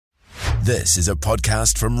This is a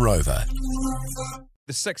podcast from Rover.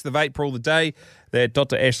 The 6th of April, the day that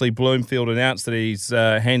Dr. Ashley Bloomfield announced that he's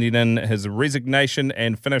handing in his resignation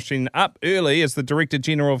and finishing up early as the Director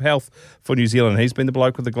General of Health for New Zealand. He's been the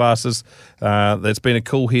bloke with the glasses that's been a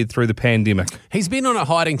cool head through the pandemic. He's been on a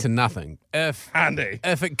hiding to nothing.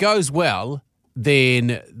 If it goes well,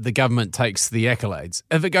 then the government takes the accolades.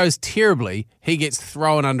 If it goes terribly, he gets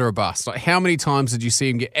thrown under a bus. Like, how many times did you see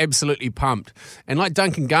him get absolutely pumped? And like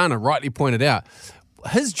Duncan Garner rightly pointed out,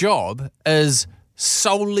 his job is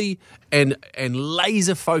solely and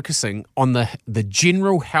laser focusing on the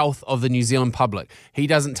general health of the New Zealand public. He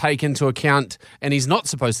doesn't take into account, and he's not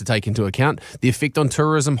supposed to take into account, the effect on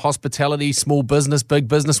tourism, hospitality, small business, big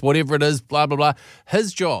business, whatever it is, blah, blah, blah.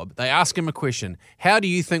 His job, they ask him a question, how do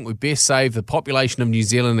you think we best save the population of New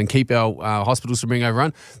Zealand and keep our hospitals from being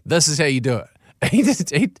overrun? This is how you do it.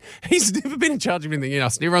 He's never been in charge of anything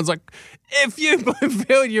else. And everyone's like, if you,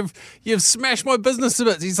 Bloomfield, you've smashed my business a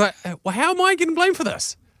bit. He's like, well, how am I getting blamed for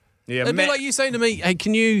this? Yeah, it'd be like you saying to me, hey,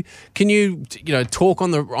 can you talk on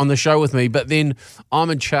the show with me? But then I'm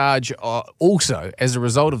in charge also, as a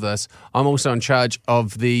result of this, I'm also in charge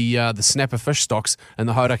of the snapper fish stocks and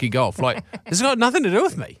the Hauraki Golf. Like, it's got nothing to do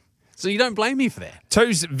with me. So you don't blame me for that.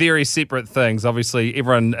 Two very separate things. Obviously,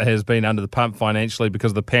 everyone has been under the pump financially because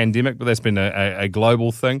of the pandemic, but that's been a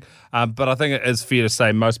global thing. But I think it is fair to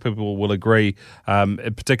say most people will agree,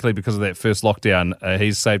 particularly because of that first lockdown,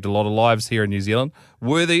 he's saved a lot of lives here in New Zealand.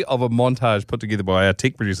 Worthy of a montage put together by our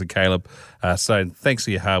tech producer, Caleb, saying thanks for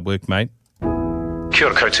your hard work, mate. Kia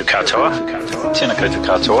ora koutou katoa. Tēnā koutou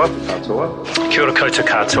katoa. Kia ora koutou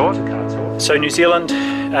katoa. So New Zealand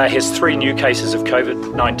has 3 new cases of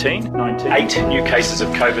COVID-19. 8 new cases of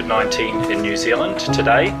COVID-19 in New Zealand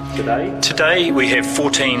today. Today we have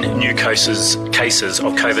 14 new cases of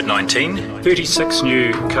COVID-19. 36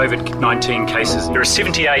 new COVID-19 cases. There are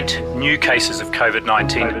 78 new cases of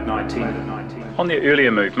COVID-19. On their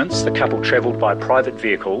earlier movements, the couple travelled by private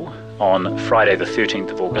vehicle on Friday the 13th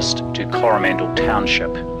of August to Coromandel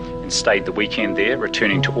Township and stayed the weekend there,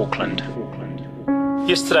 returning to Auckland.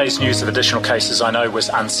 Yesterday's news of additional cases I know was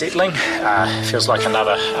unsettling. Feels like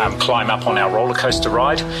another climb up on our roller coaster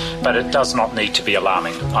ride, but it does not need to be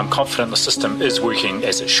alarming. I'm confident the system is working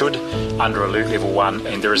as it should under Alert Level 1,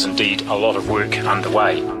 and there is indeed a lot of work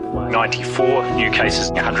underway. 94 new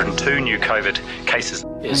cases, 102 new COVID cases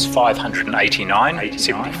is 589,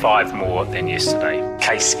 75 more than yesterday.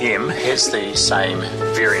 Case M has the same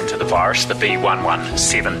variant of the virus, the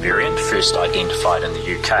B117 variant, first identified in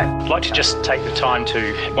the UK. I'd like to just take the time to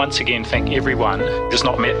once again thank everyone. There's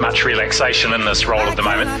not much relaxation in this role at the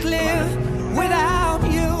moment. Without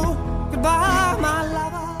you, goodbye, my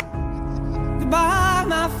lover, goodbye,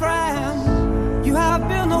 my friend. You have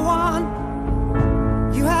been the one.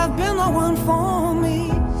 You have been the one for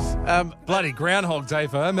me. Bloody Groundhog Day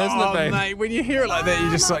for him, isn't it, mate? Mate, when you hear it like that,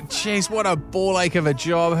 you're just like, geez, what a ball ache of a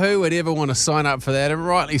job. Who would ever want to sign up for that? And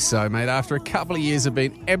rightly so, mate. After a couple of years of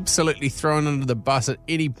being absolutely thrown under the bus at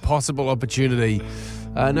any possible opportunity,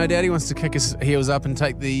 no doubt he wants to kick his heels up and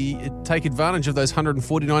take advantage of those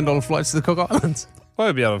 $149 flights to the Cook Islands. Well,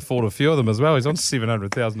 he'll be able to afford a few of them as well. He's on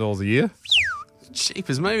 $700,000 a year.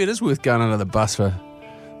 Cheapers, maybe it is worth going under the bus for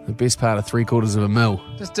the best part of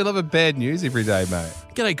 $750,000. Just deliver bad news every day, mate.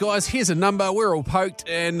 G'day, guys. Here's a number. We're all poked,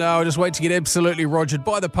 and I'll just wait to get absolutely rogered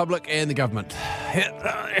by the public and the government.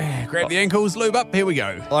 Grab the ankles, lube up. Here we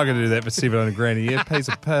go. I could do that for $700,000 a year. Piece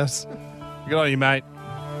of piss. Good on you, mate.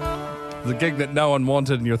 The gig that no one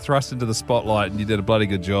wanted, and you're thrust into the spotlight, and you did a bloody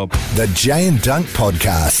good job. The Jay and Dunk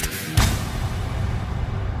Podcast.